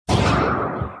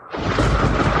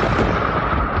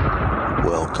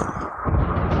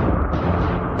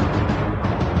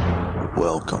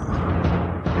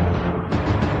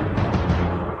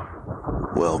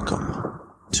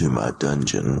to my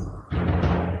dungeon.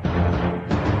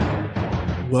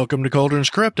 Welcome to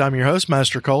Cauldron's Krypt. I'm your host,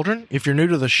 Master Cauldron. If you're new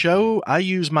to the show, I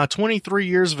use my 23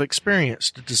 years of experience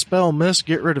to dispel myths,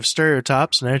 get rid of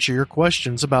stereotypes, and answer your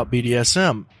questions about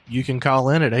BDSM. You can call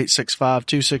in at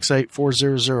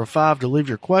 865-268-4005 to leave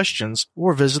your questions,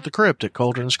 or visit the Krypt at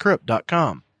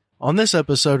cauldronskrypt.com. On this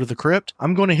episode of The Krypt,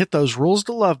 I'm going to hit those rules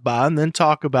to love by and then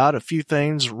talk about a few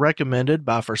things recommended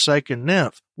by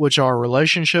ForsakenNymph, which are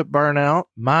relationship burnout,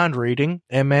 mind reading,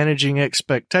 and managing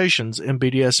expectations in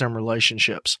BDSM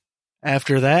relationships.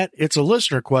 After that, it's a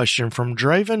listener question from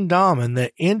Draven Dahmen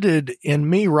that ended in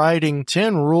me writing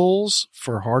 10 rules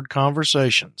for hard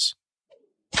conversations.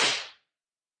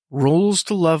 Rules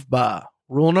to love by.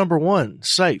 Rule number 1,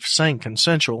 safe, sane,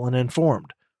 consensual, and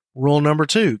informed. Rule number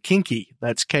 2, kinky.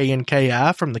 That's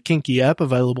KNKI from the Kinky app,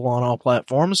 available on all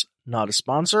platforms. Not a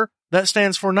sponsor. That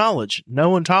stands for knowledge,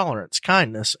 no intolerance,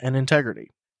 kindness, and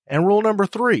integrity. And rule number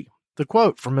 3, the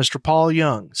quote from Mr. Paul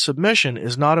Young: submission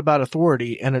is not about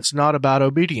authority and it's not about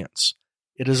obedience.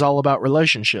 It is all about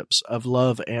relationships of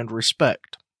love and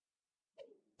respect.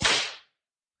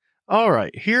 All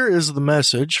right, here is the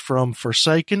message from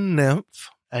ForsakenNymph,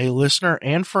 a listener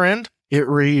and friend. It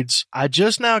reads, I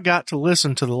just now got to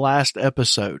listen to the last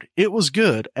episode. It was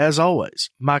good, as always.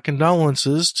 My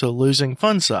condolences to losing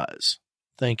Funsize.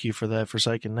 Thank you for that,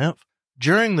 ForsakenNymph.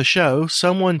 During the show,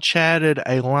 someone chatted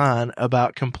a line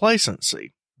about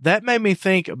complacency. That made me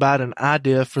think about an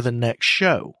idea for the next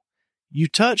show. You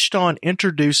touched on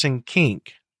introducing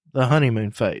kink, the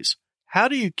honeymoon phase. How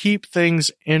do you keep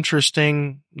things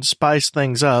interesting, spice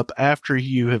things up after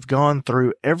you have gone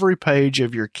through every page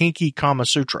of your kinky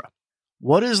Kamasutra?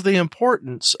 What is the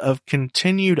importance of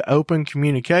continued open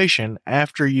communication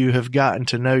after you have gotten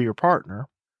to know your partner?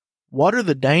 What are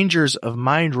the dangers of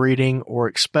mind reading or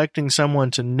expecting someone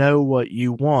to know what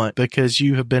you want because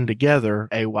you have been together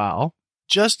a while?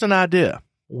 Just an idea.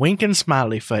 Wink and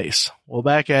smiley face. Well,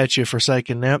 back at you,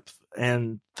 ForsakenNymph,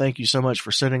 and thank you so much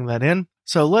for sending that in.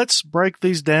 So let's break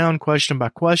these down question by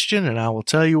question, and I will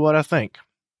tell you what I think.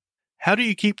 How do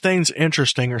you keep things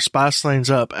interesting or spice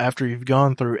things up after you've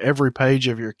gone through every page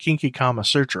of your kinky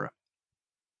Kamasutra?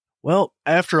 Well,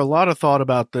 after a lot of thought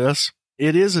about this,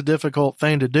 it is a difficult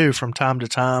thing to do from time to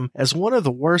time, as one of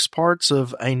the worst parts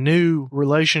of a new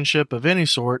relationship of any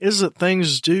sort is that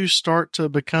things do start to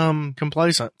become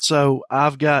complacent. So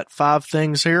I've got 5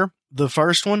 things here. The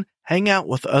first one, hang out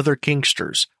with other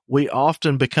kinksters. We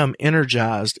often become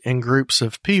energized in groups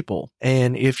of people,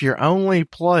 and if your only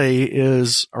play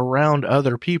is around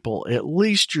other people, at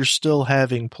least you're still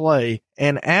having play,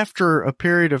 and after a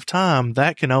period of time,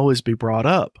 that can always be brought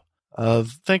up.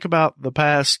 Think about the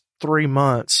past 3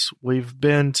 months. We've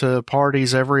been to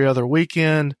parties every other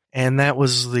weekend, and that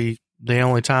was the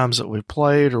only times that we've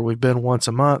played, or we've been once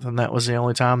a month, and that was the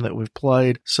only time that we've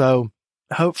played. So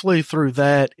hopefully through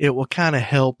that, it will kind of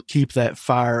help keep that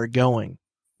fire going.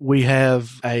 We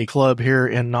have a club here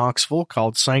in Knoxville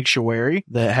called Sanctuary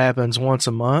that happens once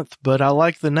a month, but I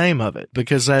like the name of it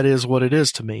because that is what it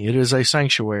is to me. It is a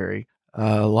sanctuary.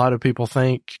 A lot of people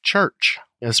think church,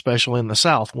 especially in the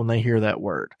South, when they hear that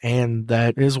word. And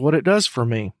that is what it does for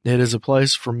me. It is a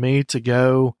place for me to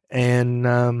go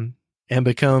and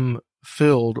become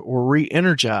filled or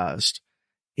re-energized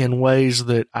in ways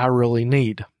that I really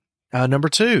need. Number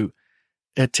 2,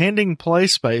 attending play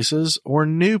spaces or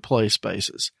new play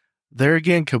spaces. There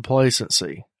again,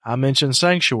 complacency. I mentioned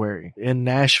Sanctuary. In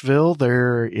Nashville,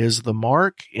 there is The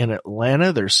Mark. In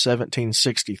Atlanta, there's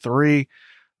 1763.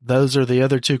 Those are the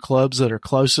other 2 clubs that are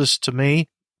closest to me.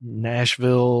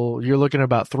 Nashville, you're looking at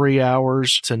about 3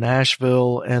 hours to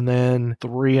Nashville, and then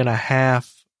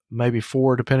 3.5, maybe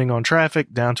 4, depending on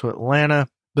traffic, down to Atlanta.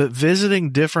 But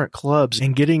visiting different clubs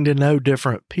and getting to know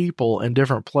different people in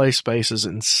different play spaces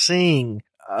and seeing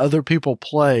other people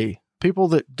play, people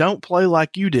that don't play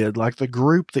like you did, like the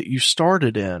group that you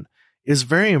started in, is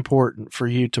very important for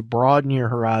you to broaden your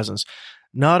horizons,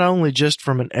 not only just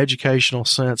from an educational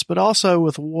sense, but also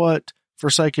with what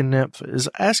ForsakenNymph is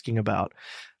asking about,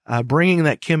 bringing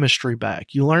that chemistry back.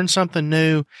 You learn something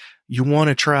new, you want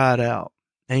to try it out,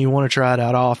 and you want to try it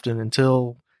out often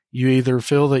until you either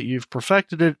feel that you've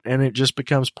perfected it and it just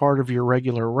becomes part of your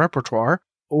regular repertoire,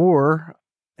 or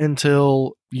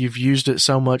until you've used it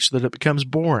so much that it becomes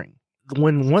boring.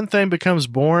 When one thing becomes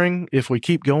boring, if we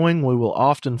keep going, we will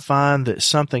often find that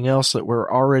something else that we're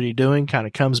already doing kind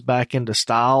of comes back into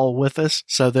style with us.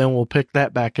 So then we'll pick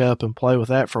that back up and play with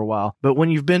that for a while. But when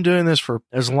you've been doing this for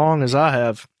as long as I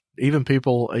have, even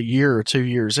people a year or 2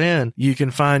 years in, you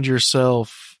can find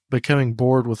yourself becoming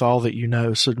bored with all that you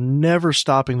know. So never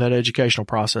stopping that educational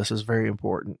process is very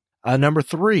important. Number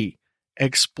 3,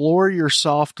 explore your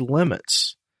soft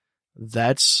limits.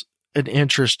 That's an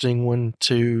interesting one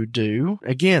to do.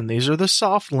 Again, these are the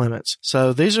soft limits.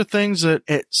 So these are things that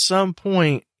at some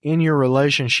point in your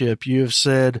relationship, you have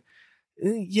said,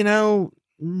 under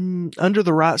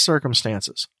the right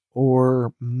circumstances,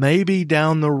 or maybe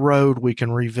down the road, we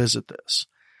can revisit this.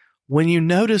 When you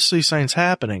notice these things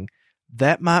happening,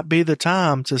 that might be the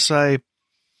time to say,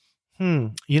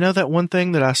 that one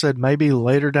thing that I said maybe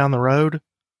later down the road?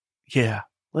 Yeah,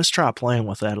 let's try playing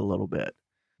with that a little bit.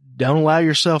 Don't allow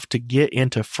yourself to get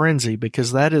into frenzy,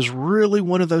 because that is really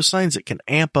one of those things that can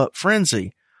amp up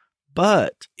frenzy.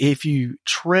 But if you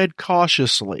tread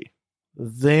cautiously,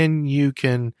 then you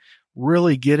can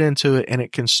really get into it and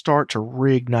it can start to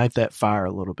reignite that fire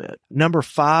a little bit. Number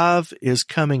 5 is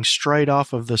coming straight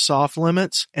off of the soft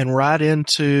limits and right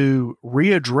into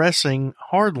readdressing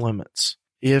hard limits.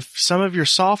 If some of your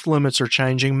soft limits are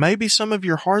changing, maybe some of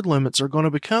your hard limits are going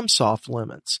to become soft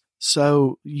limits.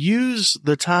 So use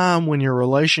the time when your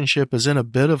relationship is in a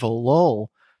bit of a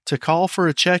lull to call for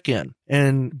a check-in,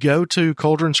 and go to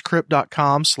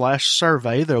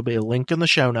cauldronscrypt.com/survey. There'll be a link in the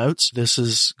show notes. This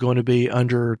is going to be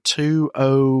under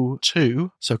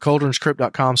 202. So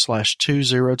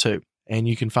cauldronscrypt.com/202. And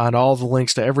you can find all the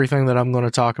links to everything that I'm going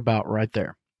to talk about right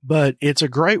there. But it's a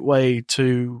great way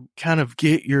to kind of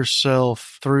get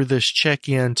yourself through this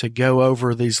check-in to go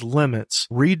over these limits.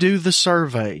 Redo the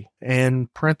survey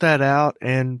and print that out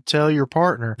and tell your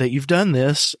partner that you've done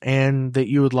this and that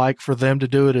you would like for them to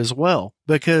do it as well.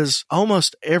 Because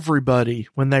almost everybody,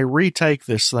 when they retake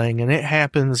this thing, and it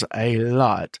happens a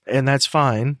lot, and that's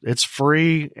fine, it's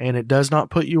free and it does not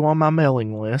put you on my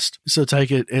mailing list, so take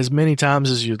it as many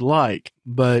times as you'd like.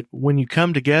 But when you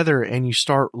come together and you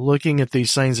start looking at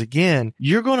these things again,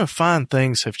 you're going to find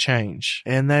things have changed,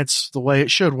 and that's the way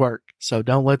it should work. So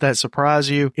don't let that surprise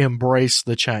you. Embrace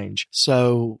the change.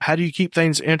 So how do you keep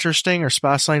things interesting or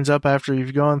spice things up after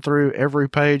you've gone through every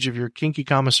page of your kinky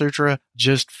Kamasutra?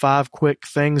 Just 5 quick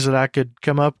things that I could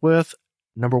come up with.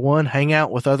 Number 1, hang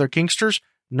out with other kinksters.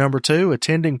 Number 2,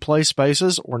 attending play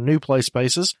spaces or new play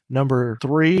spaces. Number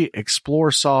 3,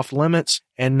 explore soft limits.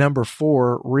 And number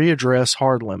 4, readdress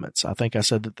hard limits. I think I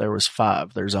said that there was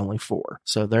 5. There's only 4.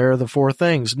 So there are the 4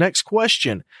 things. Next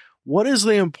question. What is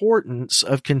the importance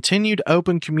of continued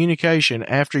open communication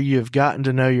after you've gotten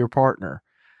to know your partner?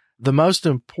 The most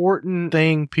important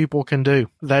thing people can do.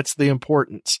 That's the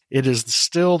importance. It is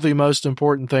still the most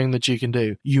important thing that you can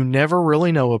do. You never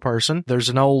really know a person. There's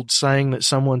an old saying that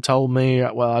someone told me,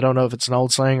 well, I don't know if it's an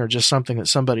old saying or just something that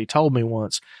somebody told me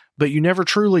once, but you never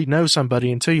truly know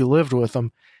somebody until you lived with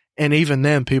them. And even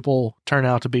then, people turn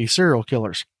out to be serial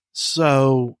killers.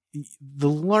 So the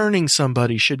learning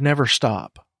somebody should never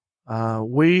stop.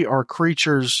 We are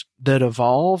creatures that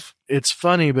evolve. It's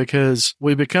funny because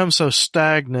we become so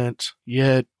stagnant,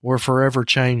 yet we're forever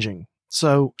changing.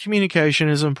 So communication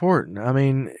is important. I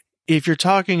mean, if you're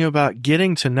talking about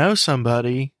getting to know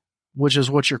somebody, which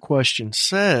is what your question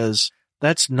says,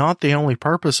 that's not the only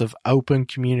purpose of open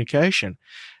communication.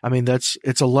 I mean, it's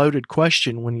a loaded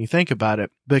question when you think about it,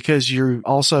 because you're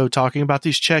also talking about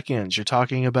these check-ins. You're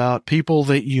talking about people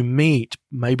that you meet,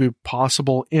 maybe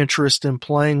possible interest in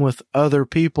playing with other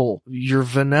people, your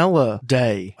vanilla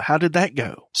day. How did that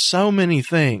go? So many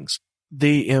things.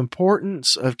 The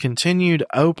importance of continued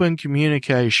open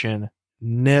communication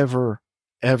never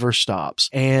ever stops.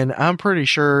 And I'm pretty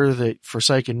sure that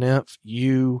ForsakenNymph,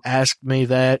 you asked me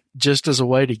that just as a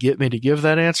way to get me to give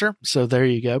that answer. So there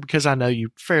you go, because I know you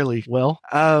fairly well.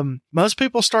 Most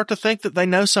people start to think that they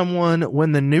know someone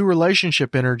when the new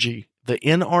relationship energy, the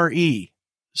NRE,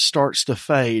 starts to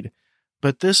fade.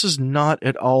 But this is not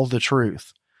at all the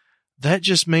truth. That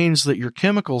just means that your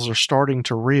chemicals are starting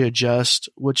to readjust,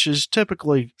 which is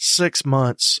typically 6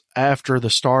 months after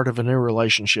the start of a new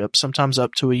relationship, sometimes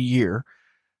up to a year.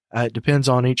 It depends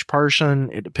on each person.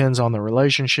 It depends on the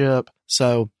relationship.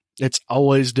 So it's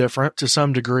always different to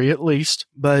some degree, at least.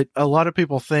 But a lot of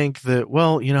people think that,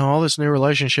 well, all this new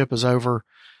relationship is over.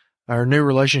 Our new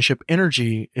relationship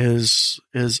energy is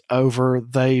over.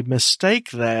 They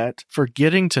mistake that for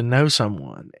getting to know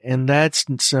someone. And that's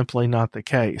simply not the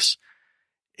case.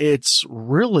 It's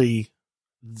really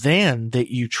then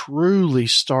that you truly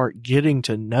start getting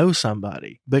to know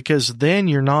somebody, because then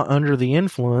you're not under the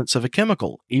influence of a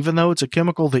chemical. Even though it's a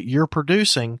chemical that you're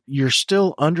producing, you're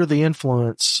still under the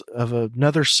influence of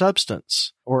another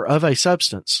substance or of a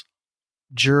substance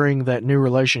during that new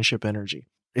relationship energy.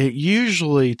 It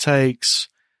usually takes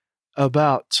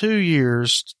about 2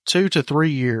 to 3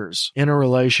 years in a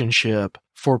relationship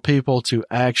for people to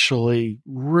actually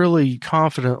really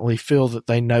confidently feel that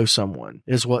they know someone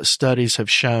is what studies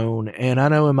have shown. And I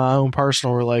know in my own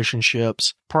personal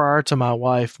relationships, prior to my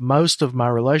wife, most of my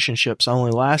relationships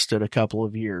only lasted a couple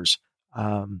of years.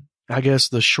 I guess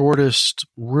the shortest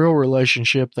real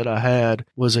relationship that I had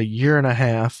was a year and a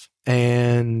half,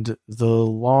 and the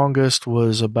longest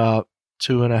was about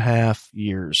 2.5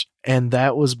 years. And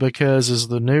that was because as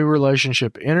the new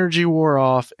relationship energy wore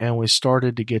off and we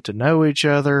started to get to know each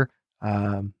other,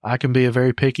 I can be a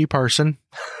very picky person.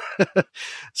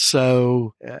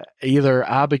 So either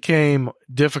I became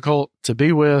difficult to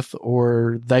be with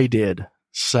or they did.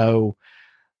 So,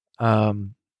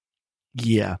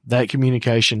 yeah, that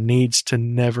communication needs to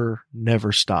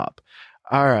never stop.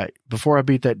 All right, before I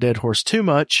beat that dead horse too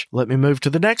much, let me move to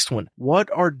the next one. What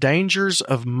are dangers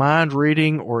of mind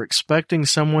reading or expecting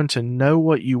someone to know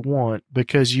what you want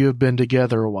because you have been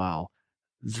together a while?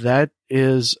 That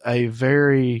is a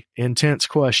very intense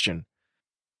question.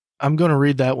 I'm going to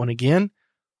read that one again.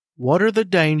 What are the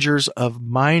dangers of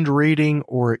mind reading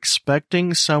or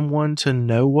expecting someone to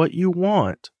know what you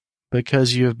want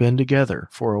because you have been together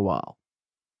for a while?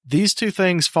 These two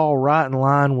things fall right in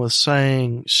line with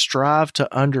saying strive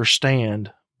to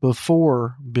understand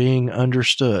before being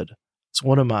understood. It's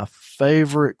one of my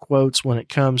favorite quotes when it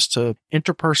comes to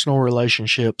interpersonal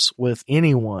relationships with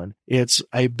anyone. It's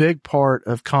a big part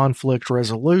of conflict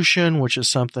resolution, which is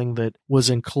something that was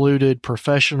included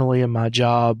professionally in my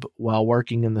job while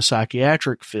working in the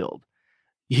psychiatric field.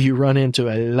 You run into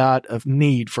a lot of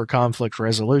need for conflict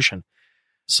resolution.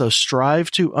 So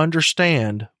strive to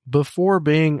understand before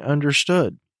being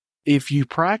understood. If you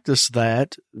practice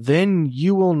that, then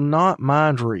you will not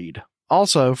mind read.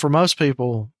 Also, for most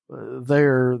people,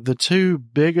 they're the two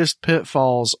biggest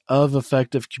pitfalls of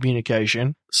effective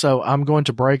communication. So I'm going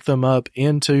to break them up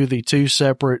into the two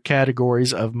separate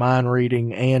categories of mind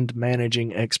reading and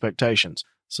managing expectations.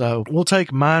 So we'll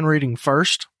take mind reading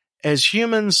first. As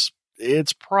humans,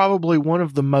 it's probably one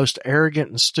of the most arrogant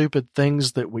and stupid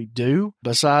things that we do.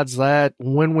 Besides that,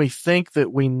 when we think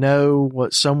that we know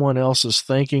what someone else is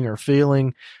thinking or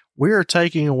feeling, we are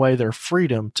taking away their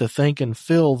freedom to think and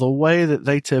feel the way that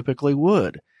they typically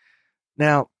would.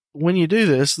 Now, when you do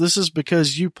this, this is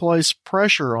because you place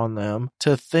pressure on them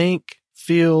to think,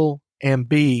 feel, and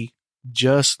be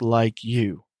just like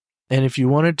you. And if you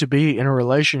wanted to be in a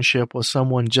relationship with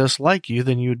someone just like you,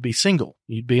 then you would be single.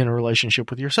 You'd be in a relationship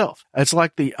with yourself. It's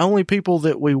like the only people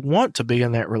that we want to be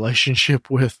in that relationship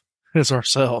with is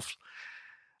ourselves.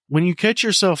 When you catch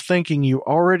yourself thinking you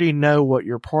already know what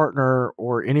your partner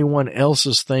or anyone else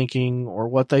is thinking or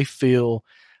what they feel,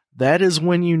 that is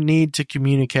when you need to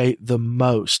communicate the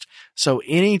most. So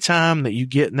anytime that you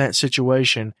get in that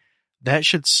situation, that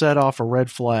should set off a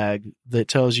red flag that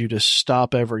tells you to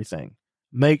stop everything.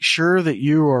 Make sure that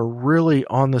you are really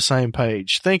on the same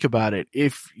page. Think about it.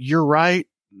 If you're right,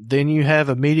 then you have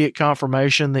immediate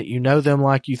confirmation that you know them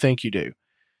like you think you do.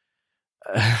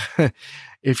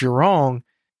 If you're wrong,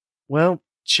 well,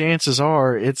 chances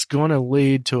are it's going to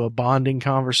lead to a bonding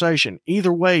conversation.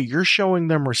 Either way, you're showing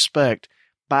them respect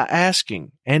by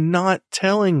asking and not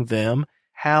telling them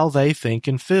how they think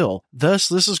and feel. Thus,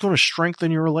 this is going to strengthen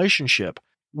your relationship.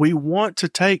 We want to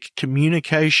take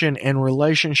communication and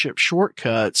relationship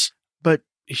shortcuts, but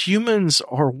humans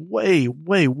are way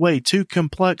too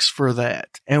complex for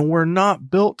that. And we're not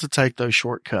built to take those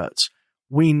shortcuts.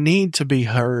 We need to be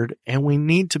heard and we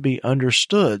need to be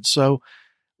understood. So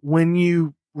when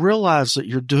you realize that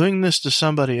you're doing this to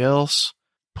somebody else,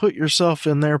 put yourself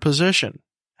in their position.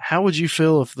 How would you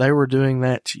feel if they were doing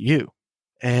that to you?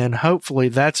 And hopefully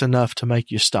that's enough to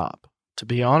make you stop. To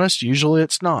be honest, usually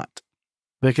it's not.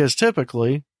 Because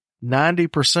typically,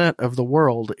 90% of the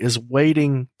world is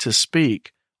waiting to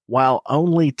speak, while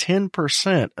only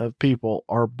 10% of people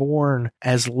are born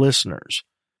as listeners.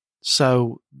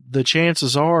 So the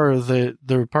chances are that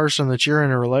the person that you're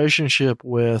in a relationship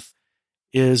with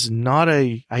is not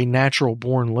a natural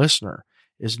born listener,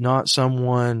 is not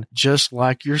someone just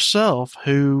like yourself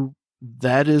who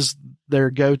that is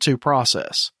their go-to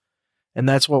process. And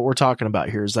that's what we're talking about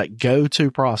here is that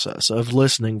go-to process of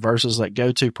listening versus that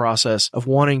go-to process of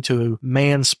wanting to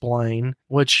mansplain,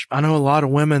 which I know a lot of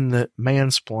women that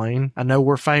mansplain. I know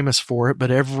we're famous for it,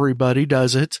 but everybody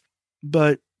does it.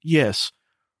 But yes,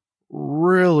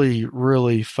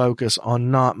 really focus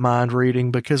on not mind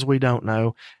reading because we don't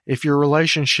know. If your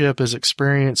relationship is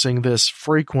experiencing this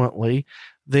frequently,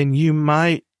 then you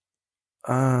might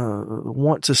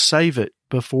want to save it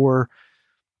before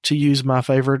to use my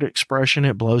favorite expression,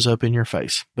 it blows up in your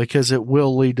face, because it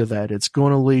will lead to that. It's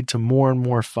going to lead to more and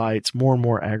more fights, more and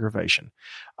more aggravation.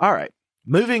 All right.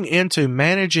 Moving into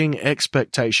managing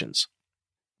expectations.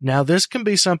 Now, this can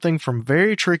be something from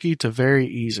very tricky to very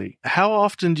easy. How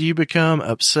often do you become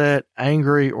upset,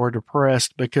 angry, or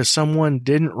depressed because someone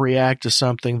didn't react to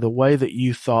something the way that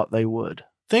you thought they would?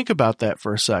 Think about that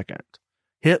for a second.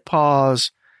 Hit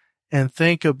pause and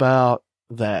think about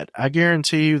that. I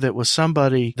guarantee you that with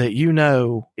somebody that you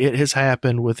know, it has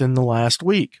happened within the last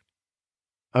week.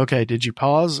 Okay, did you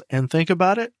pause and think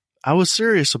about it? I was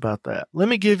serious about that. Let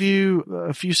me give you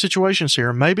a few situations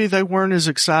here. Maybe they weren't as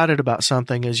excited about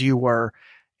something as you were,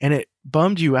 and it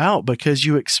bummed you out because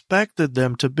you expected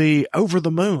them to be over the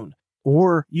moon.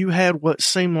 Or you had what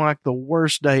seemed like the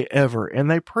worst day ever, and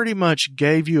they pretty much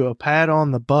gave you a pat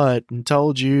on the butt and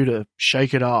told you to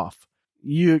shake it off.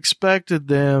 You expected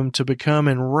them to become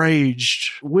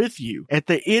enraged with you at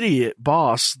the idiot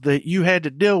boss that you had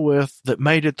to deal with that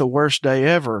made it the worst day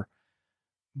ever.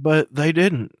 But they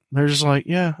didn't. They're just like,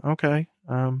 yeah, okay.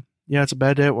 Yeah, it's a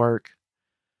bad day at work.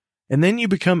 And then you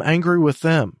become angry with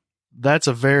them. That's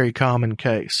a very common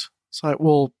case. It's like,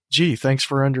 well, gee, thanks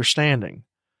for understanding.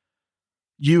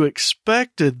 You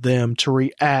expected them to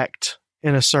react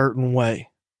in a certain way,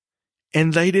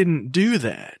 and they didn't do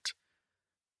that.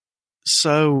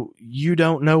 So you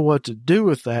don't know what to do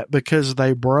with that because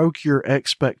they broke your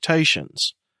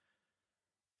expectations.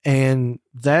 And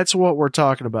that's what we're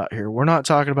talking about here. We're not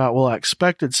talking about, well, I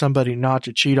expected somebody not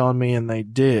to cheat on me and they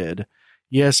did.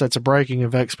 Yes, that's a breaking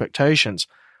of expectations.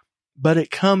 But it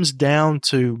comes down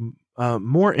to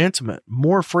more intimate,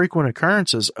 more frequent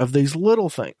occurrences of these little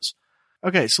things.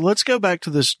 Okay, so let's go back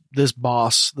to this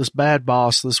boss, this bad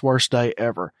boss, this worst day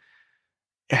ever.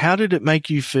 How did it make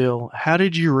you feel? How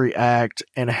did you react?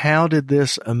 And how did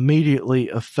this immediately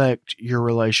affect your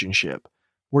relationship?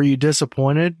 Were you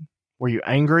disappointed? Were you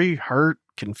angry, hurt,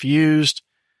 confused?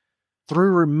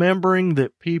 Through remembering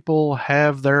that people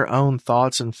have their own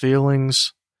thoughts and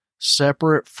feelings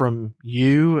separate from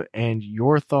you and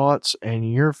your thoughts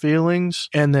and your feelings,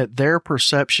 and that their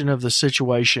perception of the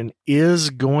situation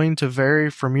is going to vary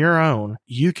from your own,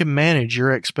 you can manage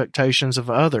your expectations of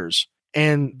others.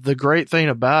 And the great thing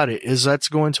about it is that's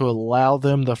going to allow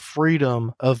them the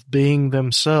freedom of being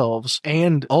themselves,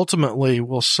 and ultimately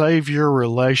will save your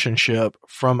relationship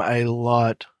from a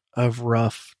lot of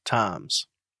rough times.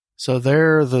 So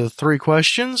there are the 3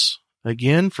 questions.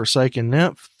 Again,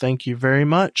 ForsakenNymph, thank you very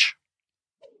much.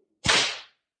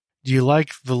 Do you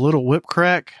like the little whip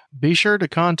crack? Be sure to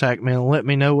contact me and let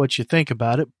me know what you think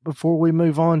about it before we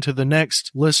move on to the next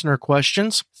listener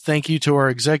questions. Thank you to our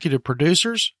executive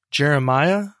producers,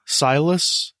 Jeremiah,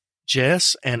 Silas,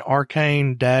 Jess, and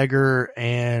Arcane Dagger,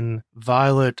 and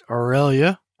Violet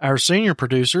Aurelia. Our senior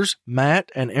producers,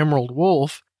 Matt and Emerald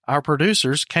Wolf. Our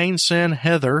producers, Kane Sin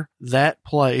Heather, That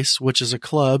Place, which is a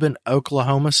club in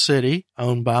Oklahoma City,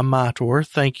 owned by Mytor.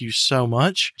 Thank you so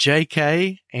much.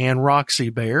 JK and Roxy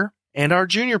Bear. And our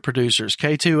junior producers,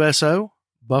 K2SO,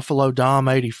 Buffalo Dom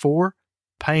 84,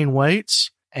 Payne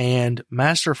Waits, and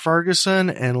Master Ferguson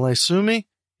and Lesumi.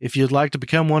 If you'd like to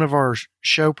become one of our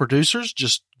show producers,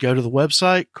 just go to the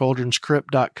website,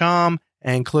 cauldronskrypt.com,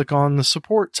 and click on the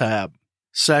support tab.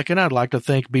 Second, I'd like to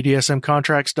thank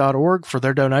BDSMcontracts.org for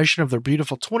their donation of their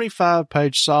beautiful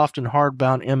 25-page soft and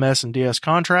hardbound MS and DS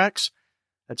contracts.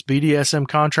 That's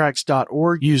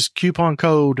BDSMcontracts.org. Use coupon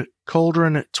code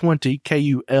Cauldron20,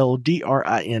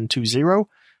 KULDRIN20,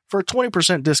 for a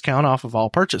 20% discount off of all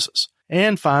purchases.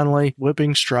 And finally,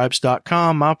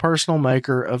 WhippingStripes.com, my personal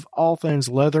maker of all things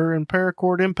leather and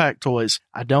paracord impact toys.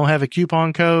 I don't have a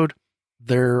coupon code.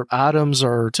 Their items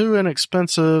are too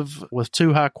inexpensive with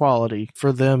too high quality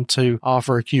for them to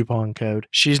offer a coupon code.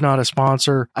 She's not a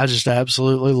sponsor. I just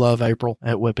absolutely love April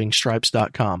at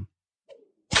WhippingStripes.com.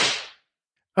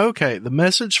 Okay, the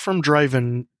message from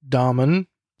Draven Domon,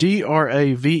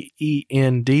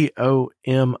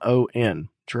 DravenDomon.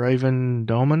 Draven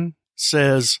Domon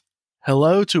says,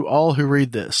 hello to all who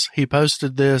read this. He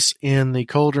posted this in the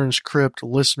Cauldron's Krypt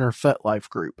listener FetLife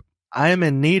group. I am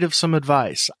in need of some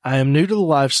advice. I am new to the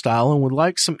lifestyle and would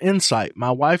like some insight.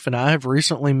 My wife and I have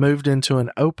recently moved into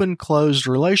an open-closed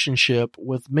relationship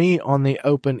with me on the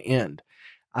open end.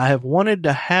 I have wanted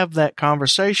to have that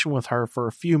conversation with her for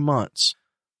a few months.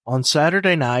 On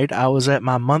Saturday night, I was at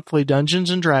my monthly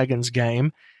Dungeons & Dragons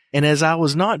game, and as I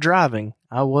was not driving,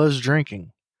 I was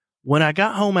drinking. When I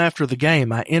got home after the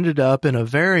game, I ended up in a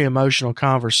very emotional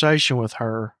conversation with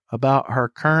her about her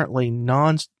currently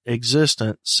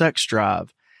non-existent sex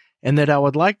drive, and that I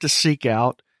would like to seek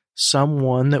out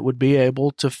someone that would be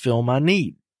able to fill my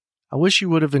need. I wish you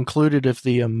would have included if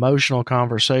the emotional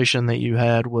conversation that you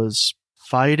had was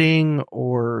fighting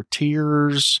or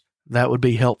tears. That would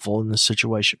be helpful in this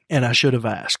situation. And I should have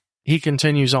asked. He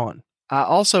continues on. I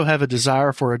also have a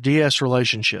desire for a DS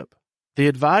relationship. The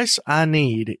advice I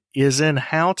need is in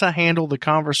how to handle the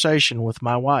conversation with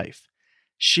my wife.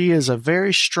 She is a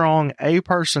very strong A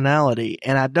personality,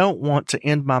 and I don't want to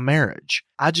end my marriage.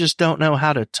 I just don't know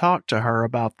how to talk to her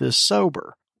about this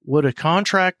sober. Would a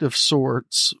contract of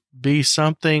sorts be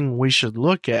something we should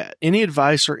look at? Any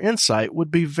advice or insight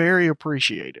would be very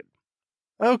appreciated.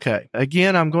 Okay,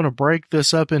 again, I'm going to break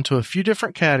this up into a few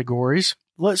different categories.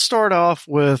 Let's start off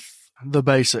with the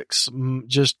basics.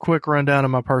 Just quick rundown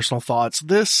of my personal thoughts.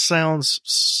 This sounds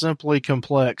simply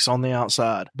complex on the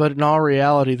outside, but in all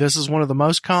reality, this is one of the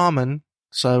most common,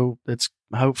 so it's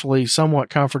hopefully somewhat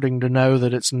comforting to know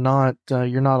that it's not,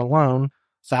 you're not alone.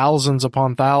 Thousands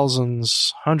upon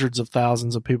thousands, hundreds of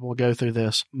thousands of people go through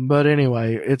this. But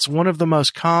anyway, it's one of the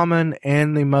most common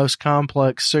and the most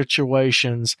complex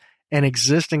situations an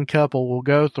existing couple will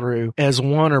go through as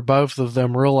one or both of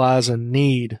them realize a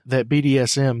need that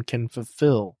BDSM can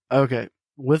fulfill. Okay,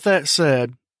 with that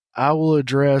said, I will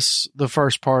address the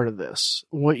first part of this,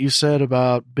 what you said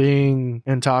about being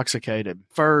intoxicated.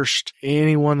 First,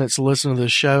 anyone that's listened to the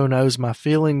show knows my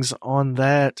feelings on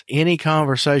that. Any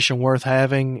conversation worth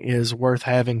having is worth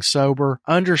having sober.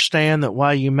 Understand that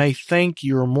while you may think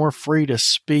you are more free to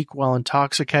speak while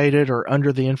intoxicated or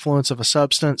under the influence of a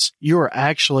substance, you are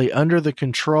actually under the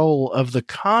control of the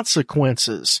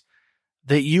consequences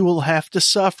that you will have to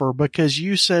suffer because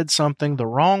you said something the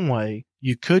wrong way.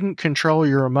 You couldn't control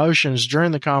your emotions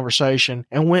during the conversation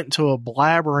and went into a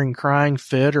blabbering crying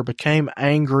fit or became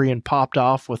angry and popped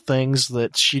off with things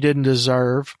that she didn't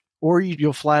deserve, or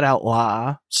you'll flat out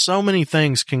lie. So many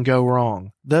things can go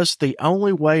wrong. Thus, the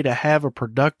only way to have a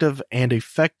productive and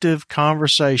effective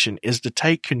conversation is to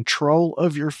take control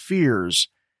of your fears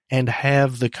and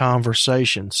have the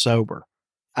conversation sober.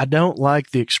 I don't like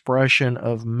the expression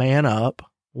of man up.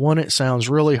 One, it sounds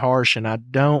really harsh, and I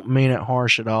don't mean it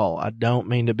harsh at all. I don't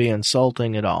mean to be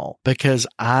insulting at all, because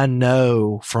I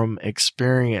know from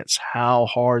experience how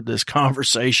hard this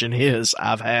conversation is.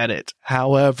 I've had it.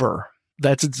 However,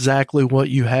 that's exactly what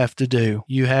you have to do.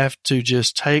 You have to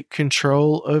just take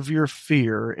control of your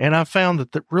fear, and I found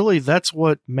that really that's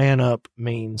what man up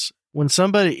means. When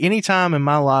anytime in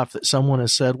my life that someone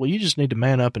has said, well, you just need to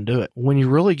man up and do it. When you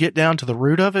really get down to the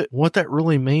root of it, what that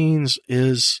really means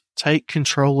is take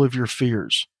control of your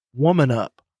fears. Woman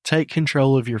up. Take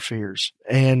control of your fears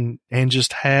and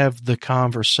just have the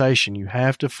conversation. You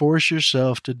have to force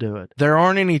yourself to do it. There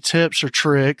aren't any tips or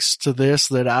tricks to this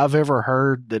that I've ever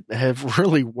heard that have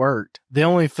really worked. The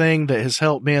only thing that has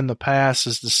helped me in the past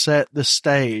is to set the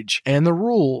stage and the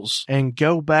rules and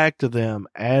go back to them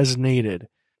as needed.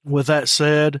 With that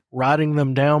said, writing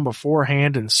them down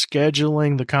beforehand and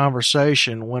scheduling the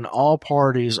conversation when all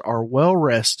parties are well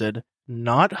rested,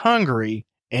 not hungry,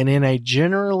 and in a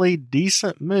generally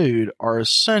decent mood are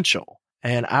essential.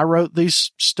 And I wrote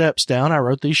these steps down. I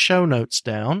wrote these show notes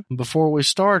down before we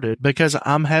started because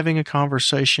I'm having a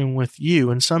conversation with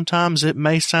you. And sometimes it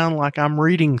may sound like I'm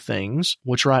reading things,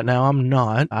 which right now I'm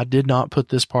not. I did not put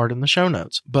this part in the show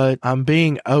notes, but I'm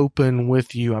being open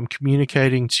with you. I'm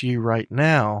communicating to you right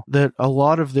now that a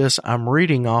lot of this I'm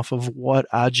reading off of what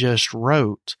I just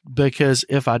wrote, because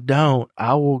if I don't,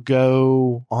 I will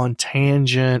go on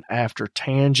tangent after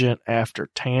tangent after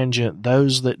tangent.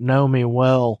 Those that know me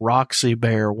well, Roxy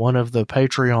Bear, one of the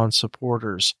Patreon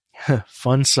supporters,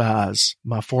 Funsize,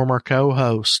 my former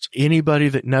co-host. Anybody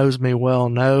that knows me well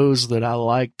knows that I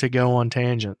like to go on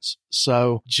tangents.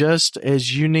 So just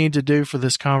as you need to do for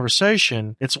this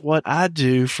conversation, it's what I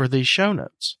do for these show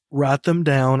notes. Write them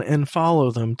down and follow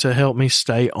them to help me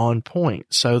stay on point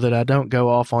so that I don't go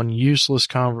off on useless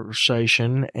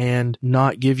conversation and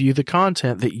not give you the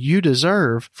content that you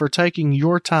deserve for taking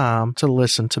your time to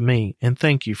listen to me. And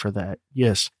thank you for that.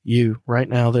 Yes, you right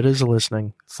now that is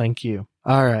listening. Thank you.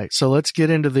 All right, so let's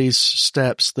get into these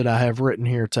steps that I have written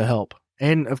here to help.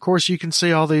 And of course, you can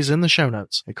see all these in the show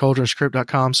notes at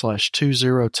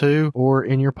cauldronskrypt.com/202 or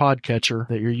in your podcatcher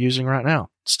that you're using right now.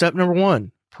 Step number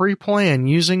 1, pre-plan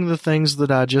using the things that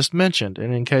I just mentioned.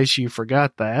 And in case you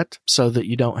forgot that, so that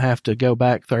you don't have to go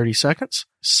back 30 seconds,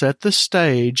 set the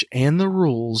stage and the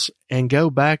rules and go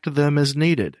back to them as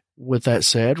needed. With that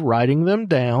said, writing them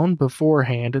down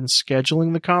beforehand and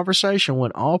scheduling the conversation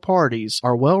when all parties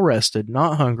are well rested,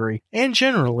 not hungry, and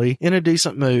generally in a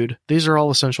decent mood. These are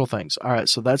all essential things. All right,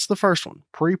 so that's the first one.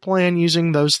 Pre-plan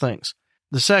using those things.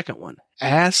 The second one,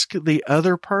 Ask the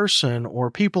other person or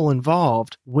people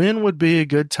involved when would be a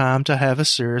good time to have a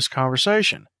serious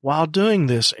conversation. While doing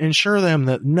this, ensure them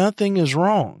that nothing is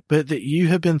wrong, but that you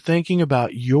have been thinking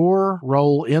about your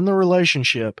role in the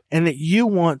relationship and that you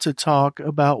want to talk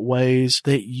about ways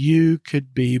that you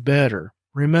could be better.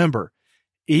 Remember,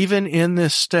 even in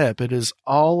this step, it is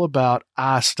all about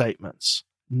I statements,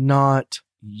 not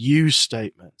you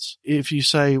statements. If you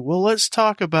say, well, let's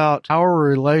talk about our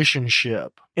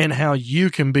relationship and how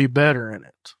you can be better in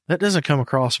it, that doesn't come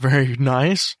across very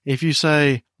nice. If you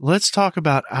say, let's talk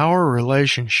about our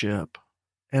relationship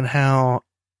and how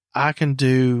I can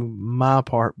do my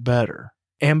part better.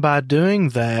 And by doing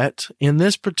that, in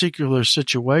this particular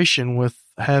situation with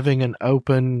having an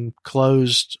open,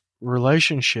 closed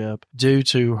relationship due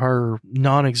to her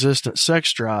non-existent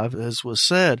sex drive, as was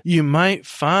said, you might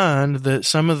find that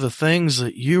some of the things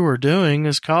that you are doing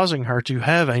is causing her to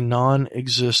have a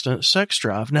non-existent sex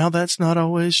drive. Now, that's not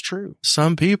always true.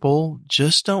 Some people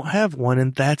just don't have one,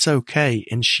 and that's okay.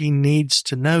 And she needs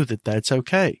to know that that's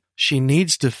okay. She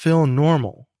needs to feel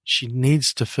normal. She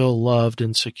needs to feel loved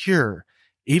and secure.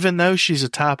 Even though she's a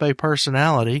type A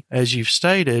personality, as you've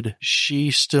stated,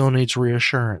 she still needs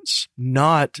reassurance.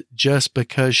 Not just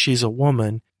because she's a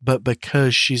woman, but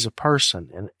because she's a person,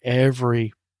 and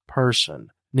every person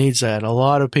needs that. A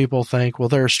lot of people think, well,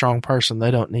 they're a strong person, they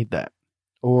don't need that.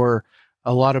 Or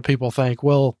a lot of people think,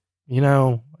 well,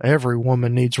 every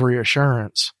woman needs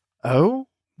reassurance. Oh,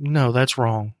 no, that's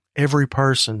wrong. Every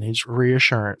person needs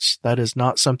reassurance. That is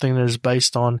not something that is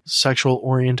based on sexual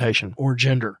orientation or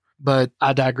gender. But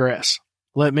I digress.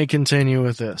 Let me continue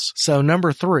with this. So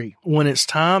 3, when it's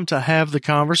time to have the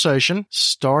conversation,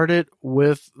 start it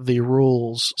with the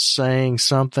rules, saying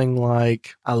something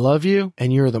like, I love you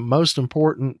and you're the most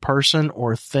important person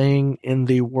or thing in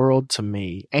the world to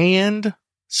me. And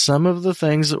some of the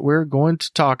things that we're going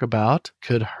to talk about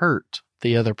could hurt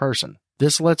the other person.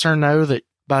 This lets her know that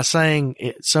by saying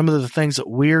some of the things that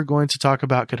we're going to talk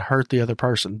about could hurt the other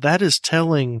person, that is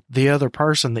telling the other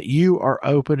person that you are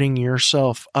opening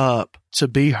yourself up to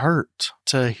be hurt,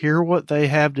 to hear what they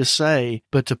have to say,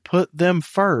 but to put them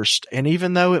first. And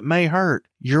even though it may hurt,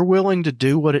 you're willing to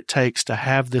do what it takes to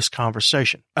have this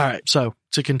conversation. All right. So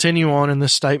to continue on in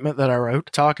this statement that I wrote,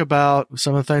 talk about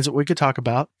some of the things that we could talk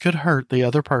about could hurt the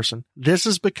other person. This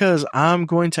is because I'm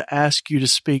going to ask you to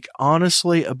speak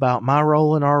honestly about my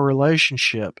role in our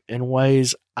relationship in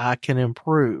ways I can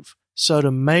improve. So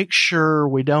to make sure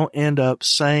we don't end up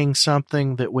saying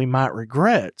something that we might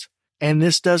regret, and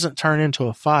this doesn't turn into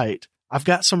a fight, I've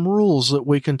got some rules that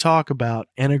we can talk about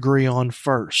and agree on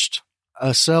first.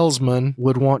 A salesman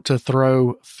would want to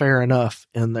throw fair enough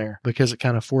in there because it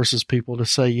kind of forces people to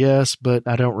say yes, but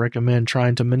I don't recommend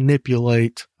trying to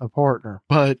manipulate a partner.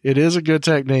 But it is a good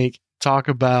technique. Talk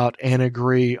about and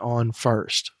agree on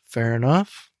first. Fair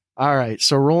enough? All right.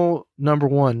 So rule number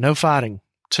 1, no fighting.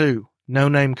 2, no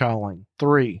name calling.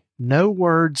 3, no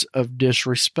words of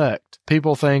disrespect.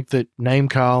 People think that name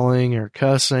calling or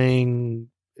cussing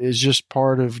is just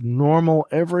part of normal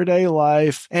everyday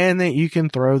life and that you can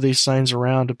throw these things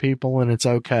around to people and it's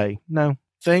okay. No.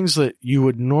 Things that you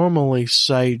would normally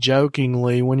say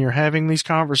jokingly when you're having these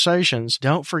conversations,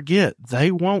 don't forget,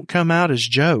 they won't come out as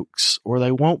jokes or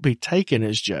they won't be taken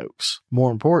as jokes.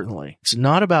 More importantly, it's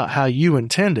not about how you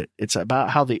intend it. It's about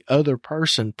how the other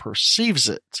person perceives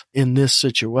it in this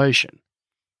situation.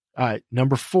 All right,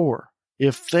 number 4.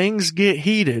 If things get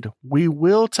heated, we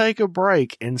will take a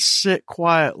break and sit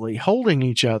quietly, holding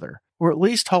each other, or at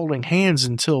least holding hands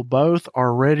until both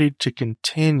are ready to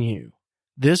continue.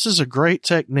 This is a great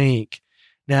technique.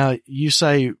 Now, you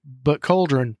say, but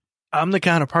Coldren, I'm the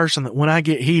kind of person that when I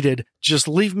get heated, just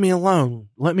leave me alone.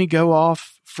 Let me go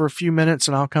off for a few minutes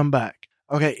and I'll come back.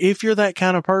 Okay, if you're that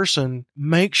kind of person,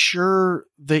 make sure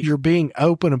that you're being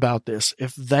open about this.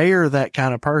 If they are that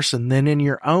kind of person, then in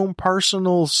your own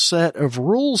personal set of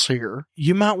rules here,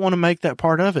 you might want to make that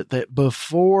part of it, that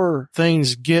before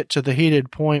things get to the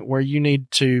heated point where you need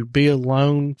to be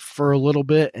alone for a little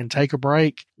bit and take a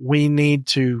break, we need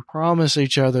to promise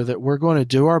each other that we're going to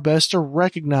do our best to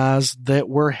recognize that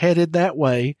we're headed that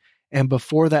way. And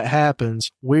before that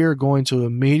happens, we're going to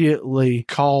immediately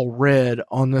call red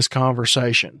on this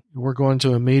conversation. We're going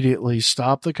to immediately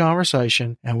stop the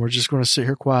conversation and we're just going to sit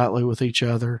here quietly with each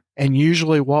other. And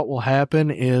usually what will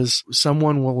happen is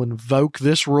someone will invoke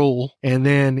this rule. And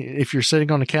then if you're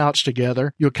sitting on the couch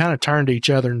together, you'll kind of turn to each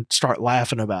other and start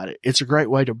laughing about it. It's a great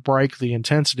way to break the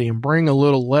intensity and bring a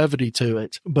little levity to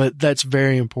it. But that's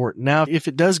very important. Now, if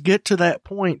it does get to that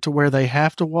point to where they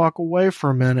have to walk away for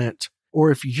a minute, or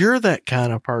if you're that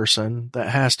kind of person that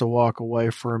has to walk away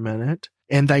for a minute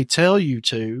and they tell you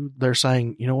to, they're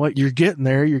saying, you know what, you're getting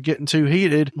there, you're getting too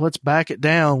heated, let's back it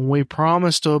down, we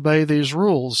promise to obey these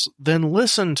rules, then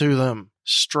listen to them.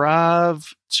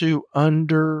 Strive to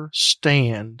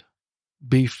understand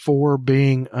before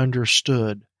being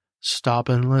understood. Stop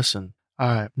and listen. All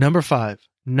right. Number 5,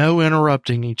 no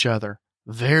interrupting each other.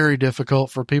 Very difficult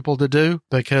for people to do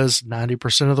because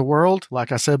 90% of the world,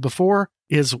 like I said before,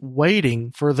 is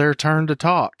waiting for their turn to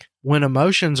talk. When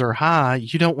emotions are high,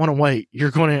 you don't want to wait. You're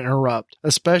going to interrupt,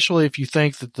 especially if you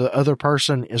think that the other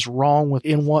person is wrong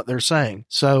in what they're saying.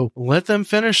 So let them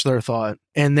finish their thought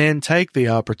and then take the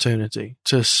opportunity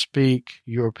to speak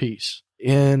your piece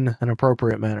in an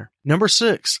appropriate manner. Number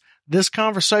 6, this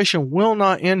conversation will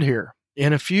not end here.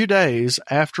 In a few days,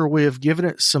 after we have given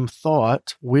it some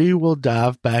thought, we will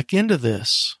dive back into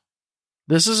this.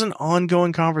 This is an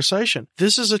ongoing conversation.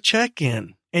 This is a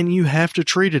check-in, and you have to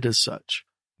treat it as such.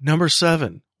 Number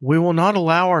 7, we will not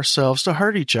allow ourselves to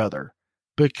hurt each other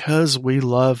because we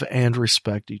love and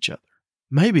respect each other.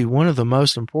 Maybe one of the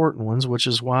most important ones, which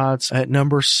is why it's at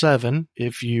number 7.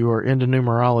 If you are into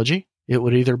numerology, it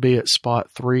would either be at spot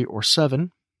 3 or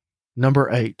 7. Number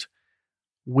 8,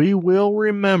 we will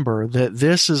remember that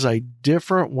this is a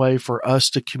different way for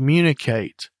us to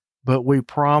communicate, but we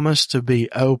promise to be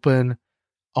open,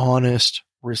 honest,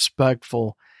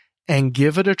 respectful, and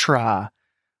give it a try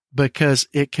because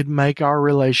it could make our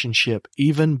relationship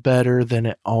even better than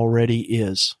it already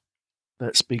is.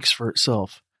 That speaks for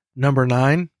itself. Number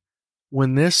 9,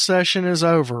 when this session is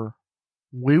over,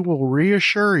 we will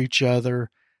reassure each other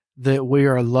that we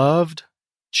are loved,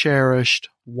 cherished,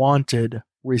 wanted,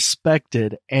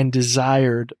 respected, and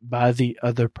desired by the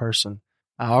other person.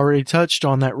 I already touched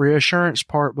on that reassurance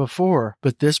part before,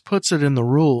 but this puts it in the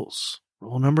rules.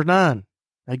 Rule number 9.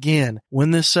 Again, when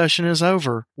this session is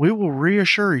over, we will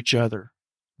reassure each other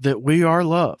that we are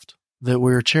loved, that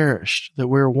we are cherished, that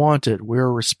we are wanted, we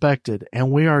are respected,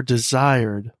 and we are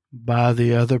desired by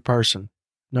the other person.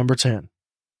 Number 10.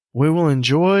 We will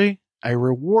enjoy a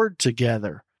reward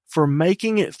together for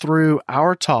making it through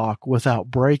our talk without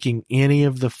breaking any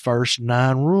of the first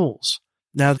 9 rules.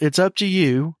 Now, it's up to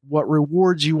you what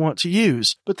rewards you want to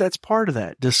use, but that's part of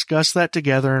that. Discuss that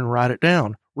together and write it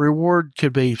down. Reward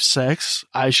could be sex,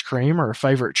 ice cream, or a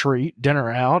favorite treat, dinner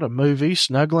out, a movie,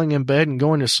 snuggling in bed and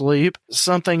going to sleep,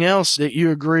 something else that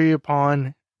you agree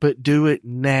upon, but do it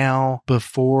now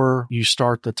before you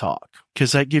start the talk,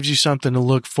 because that gives you something to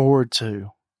look forward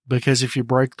to. Because if you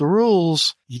break the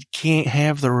rules, you can't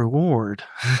have the reward.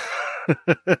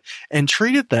 And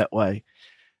treat it that way.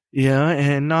 Yeah,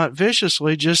 and not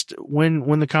viciously, just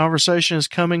when the conversation is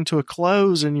coming to a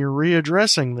close and you're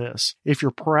readdressing this. If you're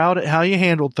proud at how you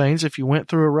handled things, if you went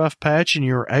through a rough patch and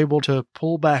you were able to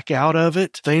pull back out of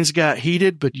it, things got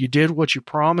heated, but you did what you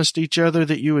promised each other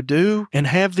that you would do, and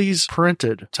have these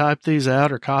printed. Type these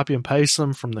out or copy and paste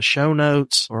them from the show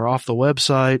notes or off the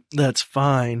website. That's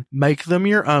fine. Make them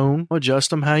your own, adjust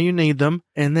them how you need them,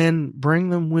 and then bring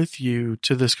them with you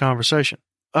to this conversation.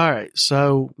 All right,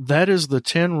 so that is the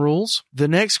 10 rules. The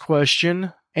next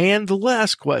question, and the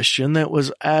last question that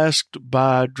was asked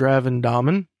by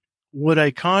Dravendaman, would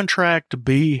a contract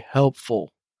be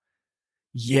helpful?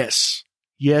 Yes.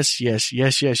 Yes,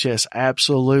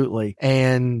 absolutely.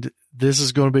 And this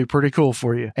is going to be pretty cool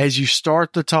for you. As you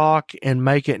start the talk and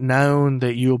make it known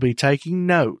that you'll be taking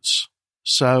notes,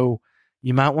 so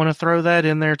you might want to throw that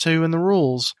in there too in the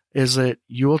rules, is that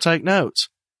you will take notes.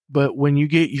 But when you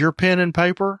get your pen and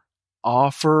paper,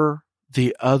 offer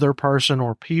the other person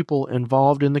or people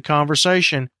involved in the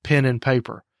conversation pen and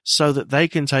paper so that they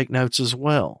can take notes as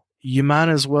well. You might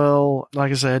as well,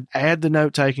 like I said, add the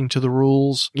note taking to the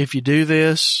rules. If you do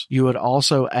this, you would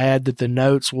also add that the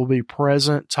notes will be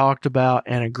present, talked about,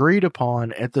 and agreed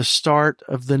upon at the start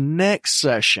of the next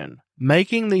session.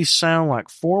 Making these sound like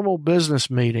formal business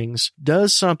meetings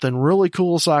does something really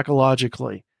cool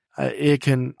psychologically. It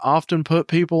can often put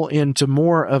people into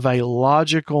more of a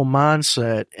logical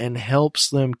mindset and helps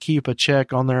them keep a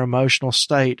check on their emotional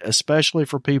state, especially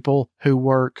for people who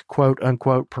work quote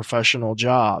unquote professional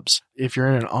jobs. If you're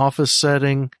in an office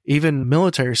setting, even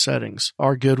military settings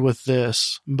are good with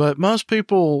this. But most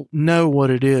people know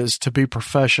what it is to be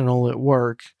professional at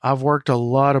work. I've worked a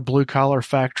lot of blue-collar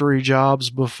factory jobs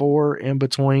before, in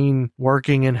between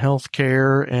working in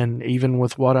healthcare and even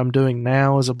with what I'm doing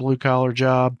now as a blue-collar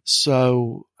job.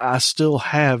 So I still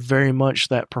have very much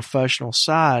that professional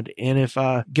side. And if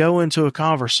I go into a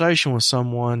conversation with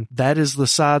someone, that is the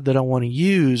side that I want to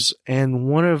use. And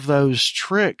one of those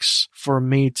tricks for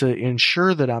me to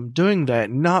ensure that I'm doing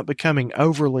that, not becoming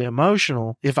overly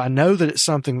emotional, if I know that it's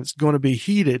something that's going to be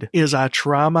heated, is I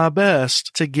try my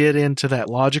best to get into that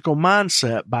logical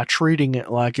mindset by treating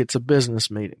it like it's a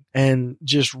business meeting and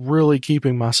just really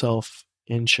keeping myself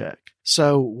in check.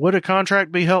 So would a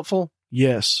contract be helpful?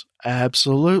 Yes,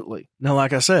 absolutely. Now,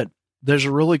 like I said, there's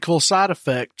a really cool side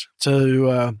effect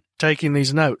to taking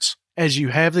these notes. As you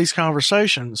have these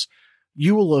conversations,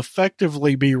 you will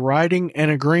effectively be writing an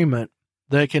agreement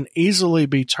that can easily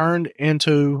be turned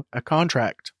into a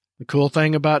contract. The cool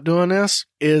thing about doing this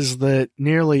is that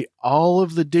nearly all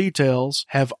of the details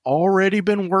have already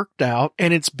been worked out,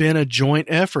 and it's been a joint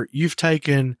effort. You've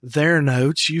taken their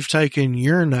notes, you've taken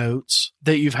your notes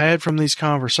that you've had from these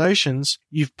conversations,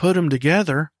 you've put them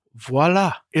together.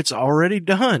 Voila, it's already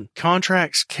done.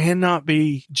 Contracts cannot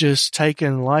be just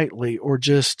taken lightly or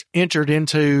just entered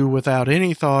into without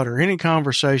any thought or any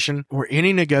conversation or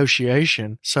any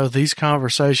negotiation. So these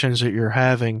conversations that you're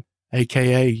having,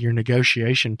 aka your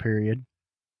negotiation period,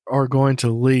 are going to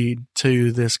lead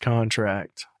to this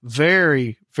contract.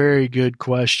 Very, very good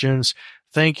questions.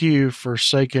 Thank you,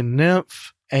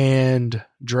 ForsakenNymph and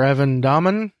Draven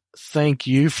Daman. Thank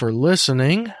you for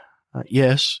listening.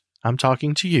 Yes, I'm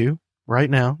talking to you right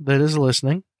now that is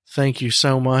listening. Thank you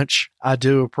so much. I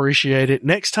do appreciate it.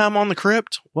 Next time on the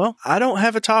Krypt, well, I don't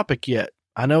have a topic yet.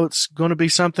 I know it's going to be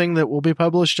something that will be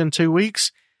published in 2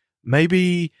 weeks.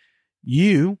 Maybe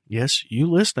you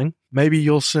listening, maybe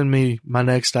you'll send me my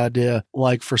next idea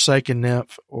like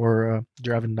ForsakenNymph or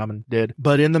Draven Daman did.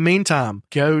 But in the meantime,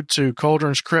 go to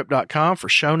cauldronskrypt.com for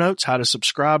show notes, how to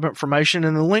subscribe information,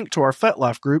 and the link to our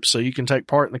FetLife group so you can take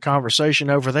part in the conversation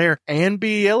over there and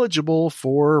be eligible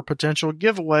for potential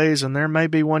giveaways. And there may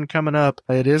be one coming up.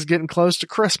 It is getting close to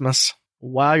Christmas.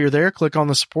 While you're there, click on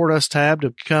the Support Us tab to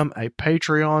become a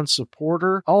Patreon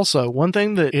supporter. Also, one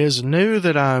thing that is new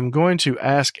that I'm going to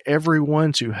ask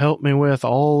everyone to help me with,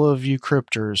 all of you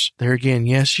Krypters. There again,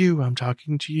 yes, you, I'm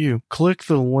talking to you. Click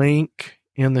the link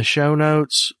in the show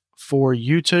notes for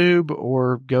YouTube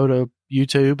or go to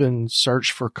YouTube and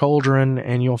search for Cauldron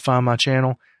and you'll find my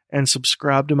channel and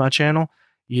subscribe to my channel.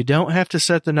 You don't have to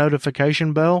set the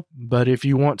notification bell, but if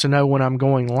you want to know when I'm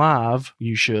going live,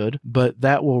 you should. But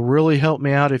that will really help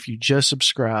me out if you just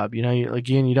subscribe. You know,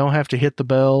 again, you don't have to hit the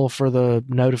bell for the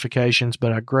notifications,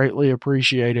 but I greatly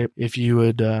appreciate it if you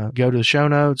would go to the show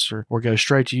notes or go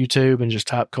straight to YouTube and just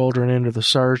type Cauldron into the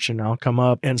search and I'll come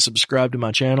up and subscribe to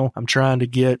my channel. I'm trying to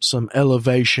get some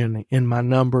elevation in my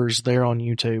numbers there on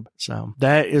YouTube. So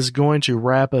that is going to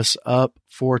wrap us up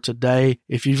for today.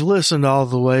 If you've listened all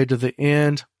the way to the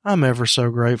end, I'm ever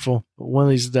so grateful. One of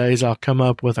these days I'll come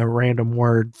up with a random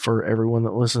word for everyone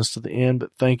that listens to the end,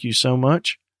 but thank you so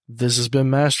much. This has been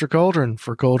Master Cauldron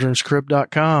for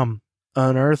cauldronskrypt.com.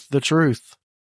 Unearth the truth.